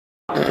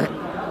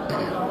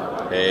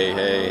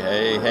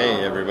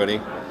Hey, everybody.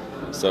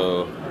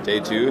 So, day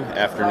 2,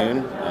 afternoon,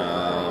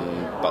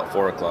 about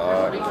 4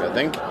 o'clock, I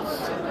think.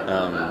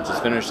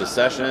 Just finished a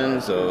session,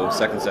 so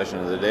second session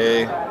of the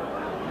day.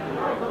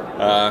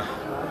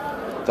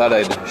 Thought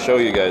I'd show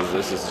you guys.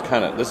 This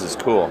is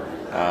cool.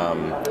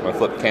 I'm gonna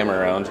flip the camera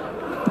around.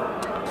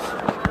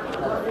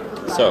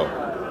 So,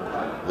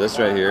 this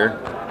right here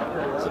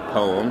is a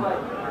poem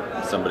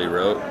somebody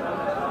wrote.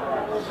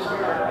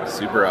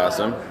 Super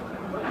awesome.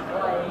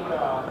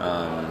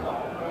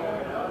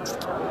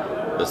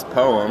 This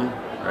poem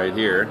right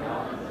here,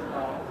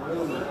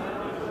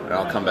 and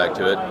I'll come back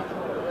to it,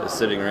 is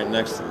sitting right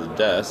next to the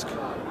desk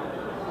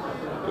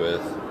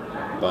with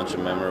a bunch of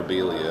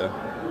memorabilia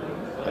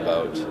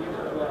about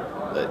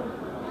that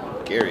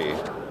Gary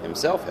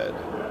himself had.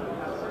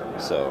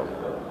 So,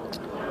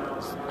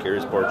 it's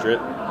Gary's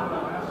portrait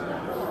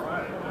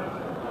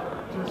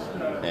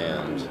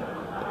and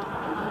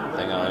the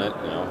thing on it,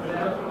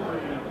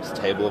 it's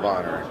Table of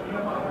Honor.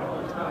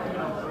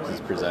 This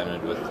is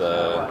presented with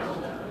a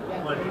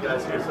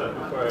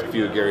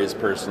few of Gary's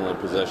personal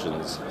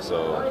possessions.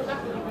 So,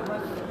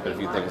 got a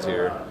few things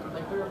here.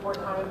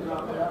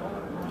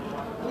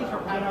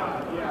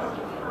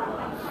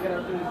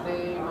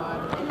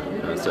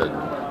 It's a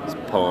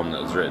poem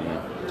that was written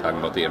talking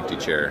about the empty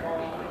chair.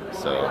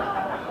 So,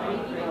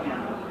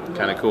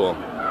 kind of cool.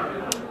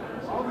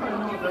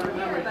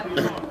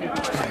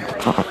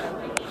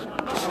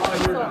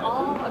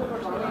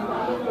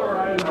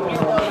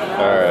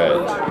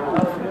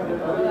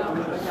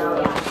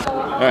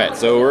 Alright,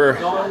 so we're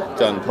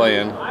done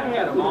playing.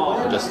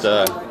 Just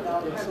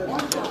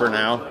for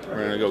now,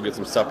 we're gonna go get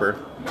some supper.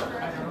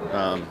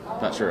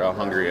 Not sure how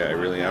hungry I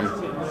really am,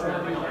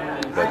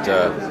 but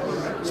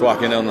just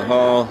walking down the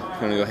hall.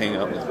 Gonna go hang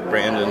out with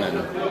Brandon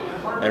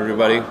and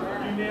everybody.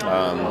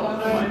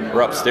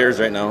 We're upstairs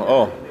right now.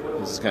 Oh,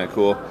 this is kind of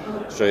cool.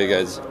 I'll show you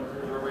guys.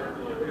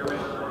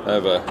 I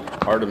have a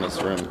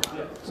Artemis room,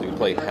 so you can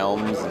play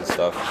helms and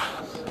stuff.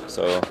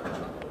 So,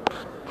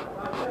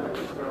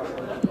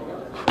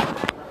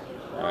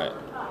 alright,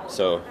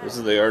 so this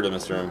is the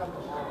Artemis room.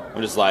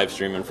 I'm just live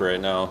streaming for right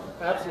now.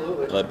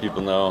 Absolutely. Let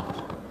people know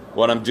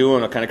what I'm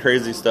doing, what kind of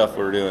crazy stuff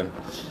we're doing.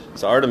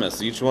 So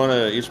Artemis, each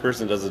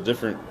person does a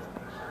different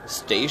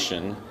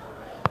station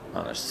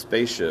on a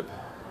spaceship.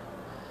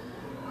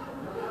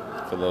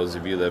 For those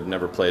of you that have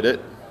never played it.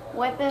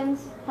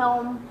 Weapons,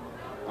 helm,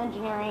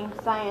 engineering,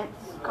 science,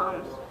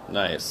 comms.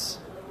 Nice.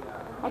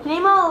 I can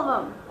name all of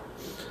them.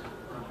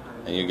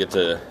 And you get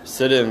to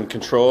sit in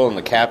control, and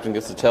the captain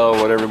gets to tell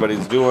what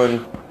everybody's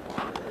doing.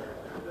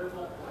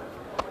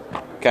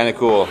 Kind of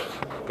cool.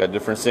 Got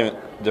different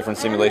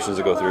simulations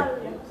to go through.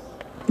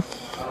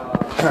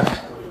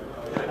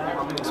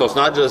 So it's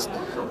not just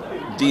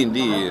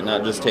D&D,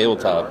 not just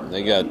tabletop.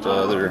 They got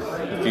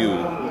a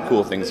few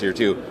cool things here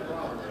too.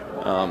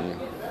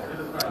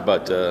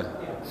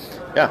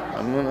 Yeah,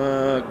 I'm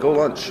gonna go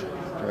lunch.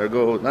 Or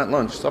go, not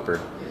lunch, supper.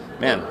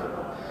 Man,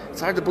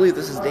 it's hard to believe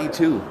this is day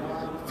 2.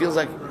 Feels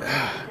like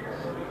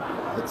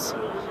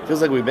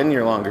we've been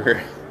here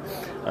longer.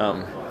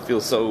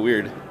 Feels so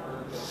weird.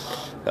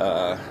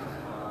 But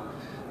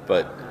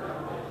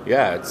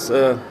yeah, it's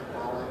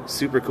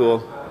super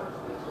cool.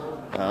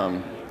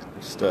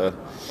 Just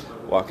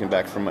walking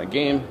back from my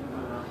game.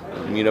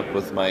 Meet up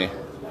with my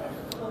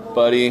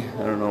buddy.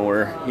 I don't know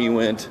where he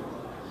went.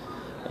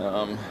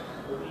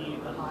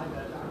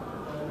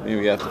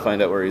 Maybe I have to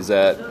find out where he's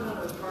at.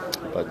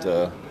 But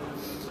I'm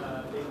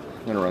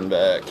gonna run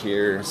back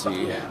here.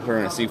 We're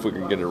gonna see if we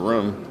can get a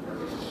room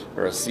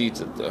or a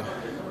seat at the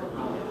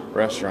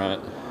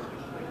restaurant.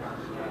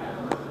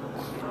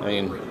 I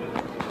mean,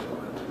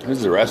 this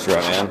is a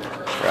restaurant, man.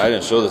 I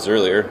didn't show this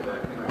earlier.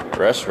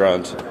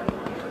 Restaurant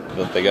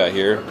that they got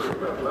here.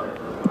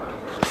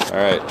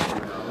 Alright,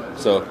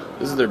 so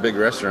this is their big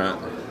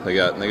restaurant. They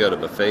got a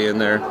buffet in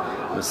there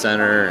in the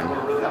center and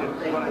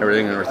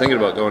everything, and we're thinking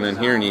about going in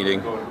here and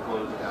eating.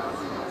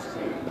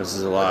 This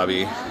is a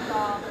lobby.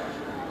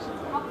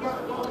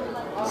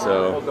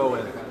 So,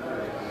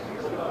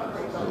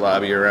 the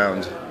lobby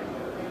around.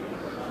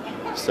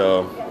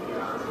 So,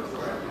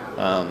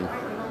 I'm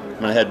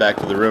gonna head back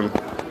to the room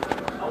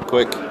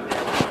quick,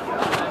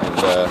 and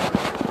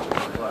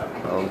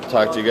I'll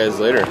talk to you guys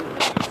later.